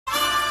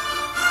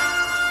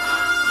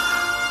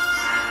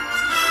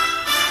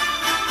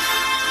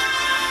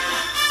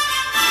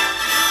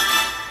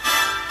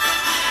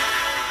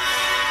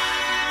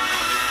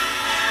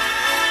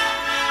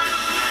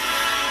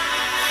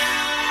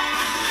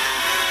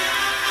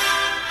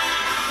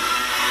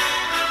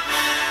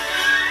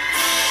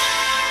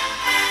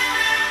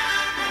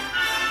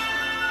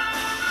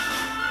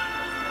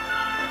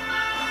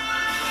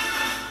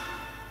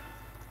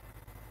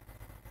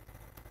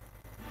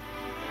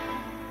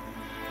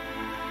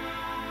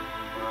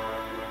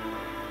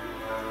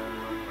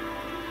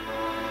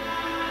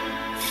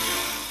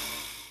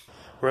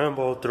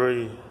Rambo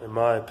 3, in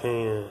my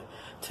opinion,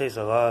 takes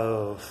a lot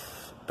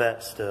of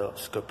back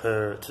steps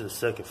compared to the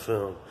second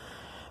film.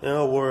 In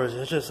other words,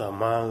 it's just a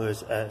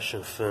mindless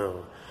action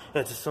film.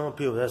 And to some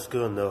people that's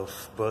good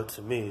enough, but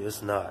to me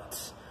it's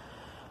not.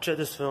 Check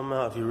this film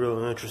out if you're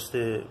really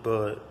interested,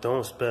 but don't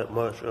expect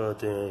much other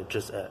than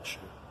just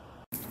action.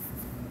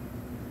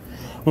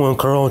 When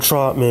Colonel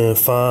Trotman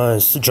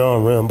finds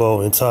John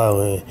Rambo in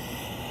Thailand,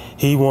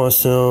 he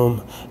wants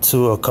him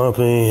to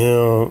accompany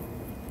him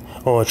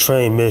on a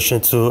train mission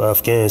to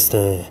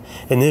Afghanistan.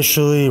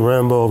 Initially,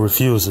 Rambo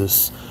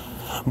refuses,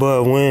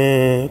 but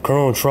when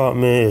Colonel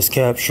Trotman is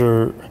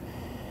captured,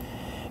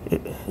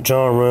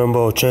 John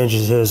Rambo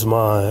changes his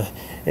mind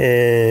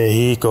and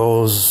he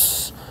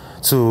goes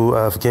to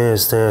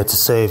Afghanistan to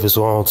save his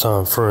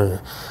longtime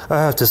friend. I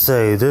have to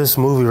say, this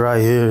movie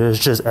right here is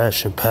just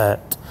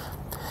action-packed,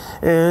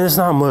 and there's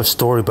not much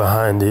story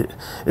behind it.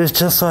 It's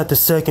just like the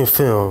second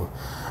film.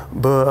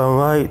 But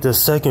unlike the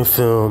second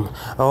film,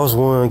 I was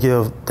willing to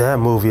give that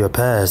movie a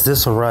pass.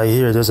 This one right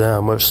here doesn't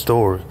have much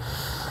story.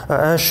 An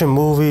action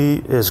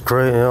movie is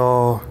great and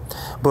all,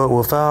 but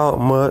without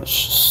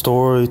much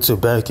story to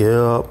back it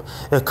up,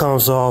 it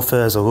comes off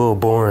as a little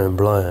boring and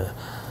bland.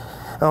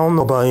 I don't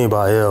know about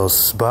anybody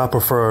else, but I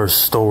prefer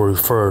story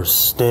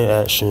first, then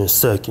action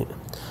second.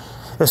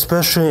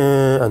 Especially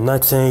in a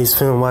 1980s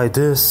film like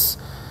this.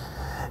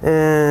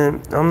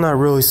 And I'm not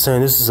really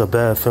saying this is a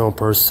bad film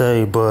per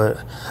se,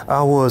 but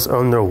I was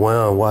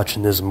underwhelmed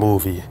watching this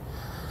movie,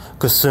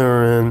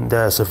 considering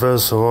that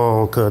Sylvester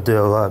Stallone could have did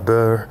a lot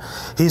better.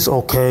 He's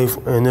okay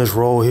in this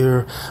role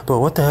here, but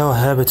what the hell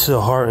happened to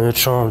the heart and the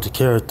charm of the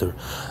character?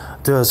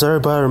 Does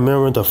everybody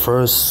remember the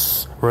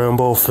first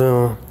Rambo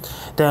film?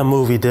 That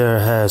movie there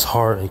has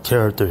heart and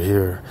character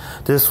here.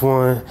 This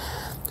one,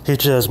 he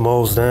just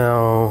mows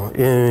down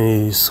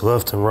enemies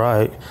left and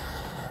right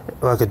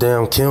like a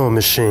damn killing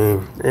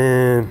machine.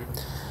 And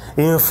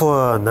even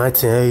for a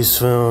 1980s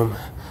film,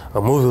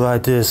 a movie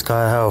like this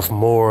gotta have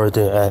more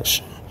than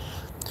action.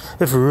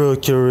 If you're really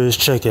curious,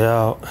 check it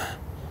out.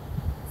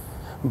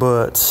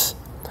 But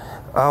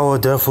I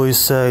would definitely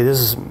say this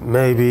is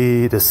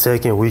maybe the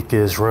second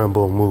weakest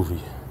Rambo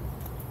movie.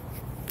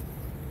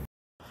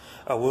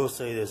 I will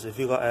say this, if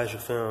you like action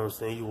films,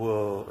 then you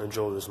will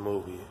enjoy this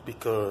movie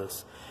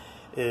because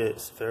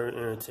it's very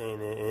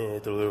entertaining and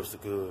it delivers the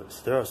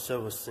goods. There are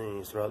several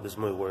scenes throughout this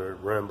movie where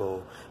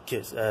Rambo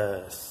kicks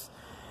ass,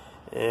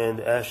 and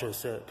the action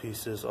set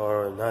pieces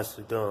are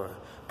nicely done.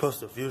 Plus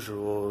the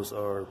visuals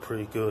are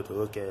pretty good to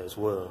look at as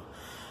well.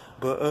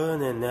 But other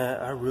than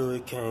that, I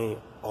really can't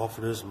offer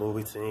this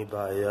movie to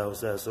anybody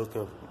else that's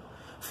looking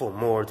for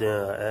more than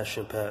an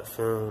action-packed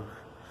film.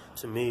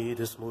 To me,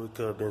 this movie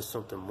could have been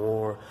something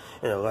more,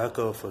 and the lack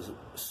of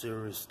a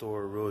serious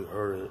story really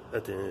hurt it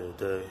at the end of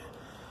the day.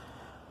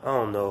 I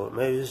don't know,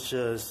 maybe it's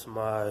just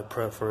my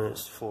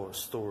preference for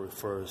story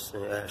first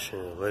and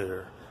action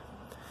later.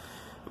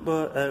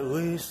 But at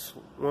least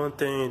one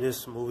thing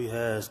this movie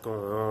has going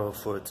on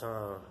for the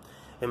time,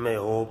 it made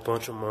a whole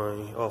bunch of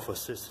money off a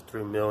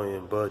 $63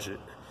 million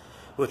budget,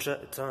 which at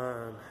the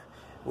time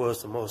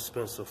was the most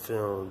expensive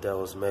film that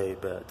was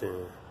made back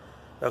then.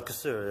 I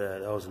consider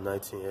that was the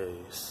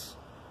 1980s.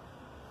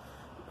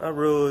 I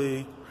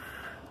really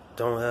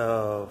don't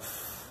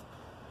have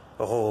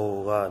a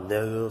whole lot of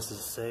negatives to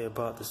say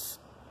about this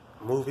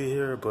movie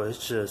here, but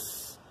it's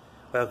just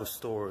lack of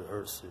story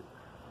hurts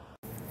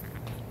it.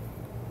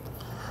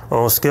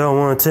 On a scale of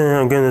 1 to 10,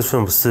 I'm giving this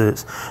film a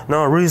 6.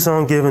 Now, the reason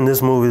I'm giving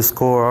this movie a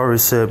score, I already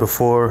said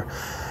before,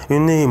 you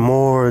need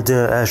more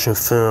than an action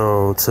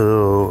film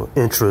to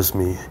interest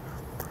me.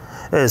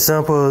 An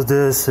example of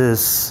this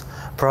is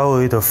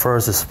probably the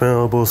first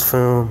Expendables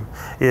film.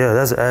 Yeah,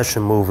 that's an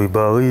action movie,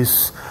 but at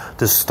least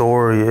the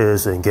story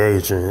is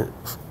engaging.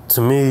 To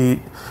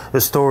me,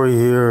 the story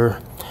here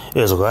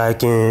is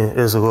lacking,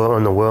 is a little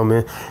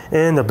underwhelming,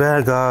 and the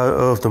bad guy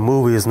of the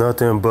movie is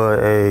nothing but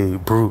a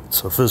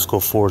brute, a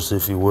physical force,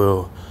 if you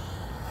will.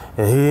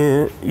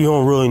 And you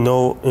don't really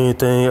know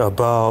anything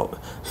about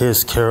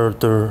his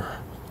character,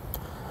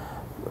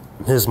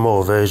 his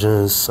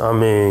motivations. I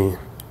mean,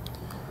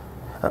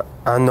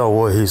 I know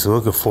what he's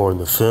looking for in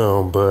the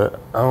film, but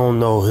I don't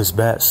know his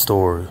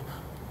backstory.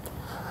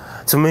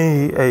 To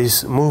me, a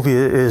movie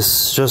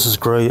is just as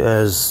great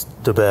as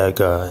the bad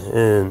guy,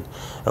 and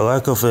a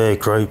lack of a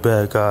great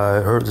bad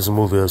guy hurt this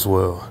movie as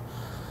well.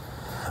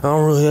 I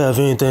don't really have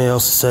anything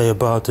else to say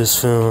about this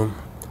film.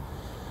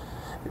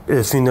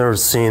 If you've never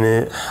seen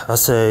it, I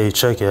say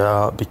check it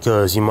out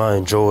because you might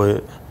enjoy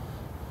it.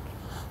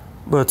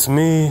 But to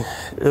me,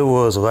 it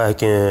was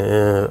lacking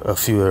in a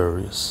few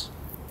areas.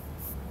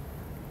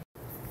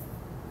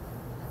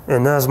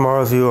 And that's my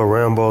review of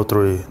Rambo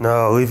 3.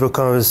 Now, leave a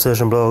comment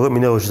section below. Let me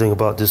know what you think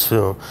about this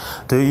film.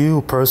 Do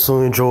you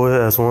personally enjoy it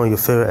as one of your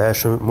favorite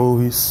action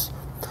movies?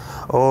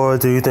 Or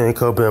do you think it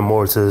could have been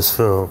more to this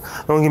film?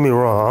 Don't get me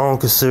wrong, I don't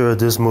consider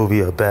this movie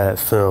a bad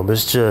film.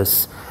 It's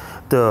just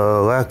the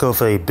lack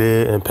of a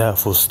big,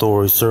 impactful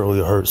story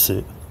certainly hurts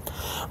it.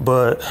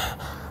 But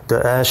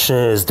the action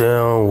is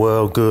damn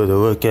well good to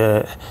look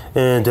at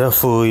and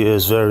definitely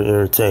is very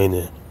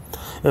entertaining.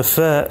 In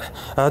fact,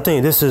 I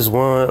think this is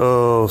one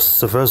of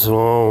Sylvester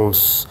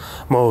Stallone's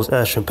most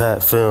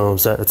action-packed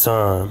films at the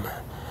time,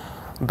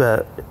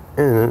 back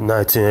in the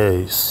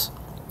 1980s.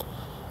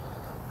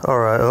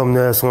 Alright, up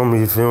next, I'm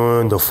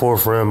reviewing the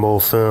fourth Rambo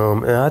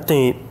film, and I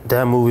think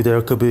that movie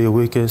there could be the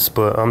weakest,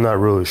 but I'm not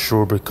really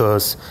sure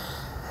because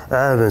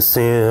I haven't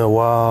seen it in a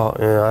while,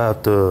 and I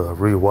have to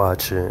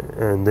rewatch it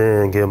and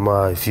then get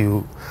my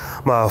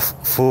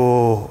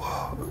full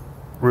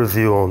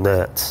review on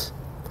that.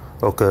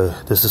 Okay,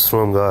 this is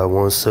from Guy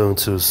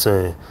 172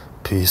 saying,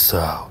 peace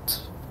out.